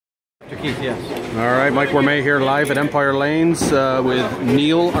Keith, yes. All right, Mike Gourmet here live at Empire Lanes with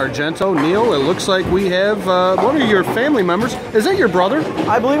Neil Argento. Neil, it looks like we have one of your family members. Is that your brother?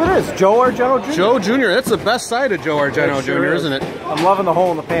 I believe it is. Joe Argento Jr. Joe Jr. That's the best side of Joe Argento Jr., isn't it? I'm loving the hole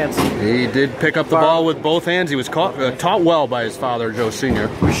in the pants. He did pick up the ball with both hands. He was taught well by his father, Joe Sr.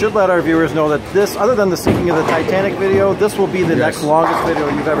 We should let our viewers know that this, other than the sinking of the Titanic video, this will be the next longest video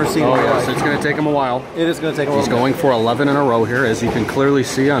you've ever seen. Oh, yes. It's going to take him a while. It is going to take a while. He's going for 11 in a row here, as you can clearly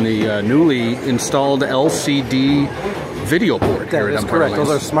see on the newly installed LCD video board here at Empire Lanes. That is correct. Those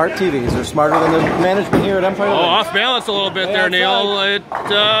are smart TVs. They're smarter than the management here at Empire Lanes. Oh, off balance a little bit there, Neil. Oh,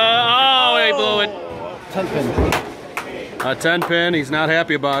 he blew it. 10 pin. A 10 pin. He's not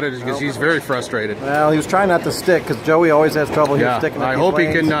happy about it because he's very frustrated. Well, he was trying not to stick because Joey always has trouble here sticking. I hope he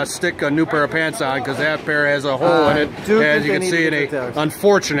can stick a new pair of pants on because that pair has a hole in it, as you can see, in an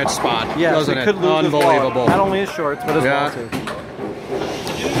unfortunate spot, doesn't it? Unbelievable. Not only his shorts, but his ball too.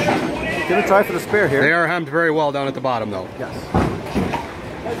 Gonna try for the spare here. They are hemmed very well down at the bottom, though. Yes.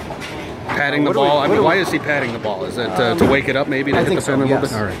 Patting the ball. I mean, why is he patting the ball? Is it to wake it up, maybe, to hit the pin a little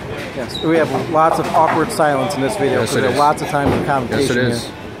bit? All right. Yes. We have lots of awkward silence in this video. Yes, it is. Lots of time for commentation. Yes, it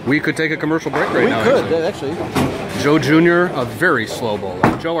is. We could take a commercial break right now. We could, actually. Joe Jr., a very slow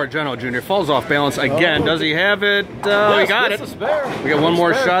bowler. Joe Argento Jr. falls off balance again. Does he have it? He got it. We got one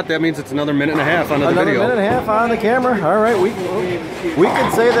more shot. That means it's another minute and a half on the video. Another minute and a half on the camera. All right. We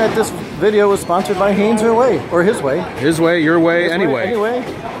can say that this video was sponsored by Haynes' Way, or his way. His way, your way, anyway. Anyway.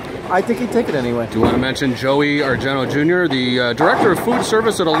 I think he'd take it anyway. Do you want to mention Joey Argento Jr., the Director of Food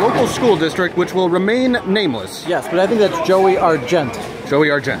Service at a local school district, which will remain nameless? Yes, but I think that's Joey Argent. Joey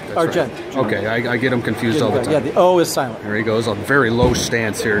Argent. Argent. Right. Okay, I get him confused all the time. Yeah, the O is silent. There he goes, a very low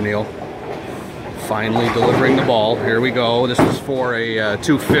stance here, Neil. Finally delivering the ball. Here we go. This is for a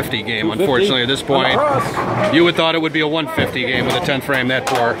 250 game, unfortunately, at this point. You would thought it would be a 150 game with a 10 frame that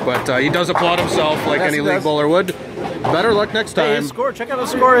poor, but he does applaud himself like any league bowler would. Better luck next time. Hey, his score. Check out his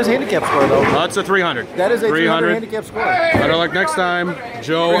score, his handicap score, though. That's a 300. That is a 300 handicap score. Better luck next time,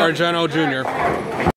 Joe Argento Jr.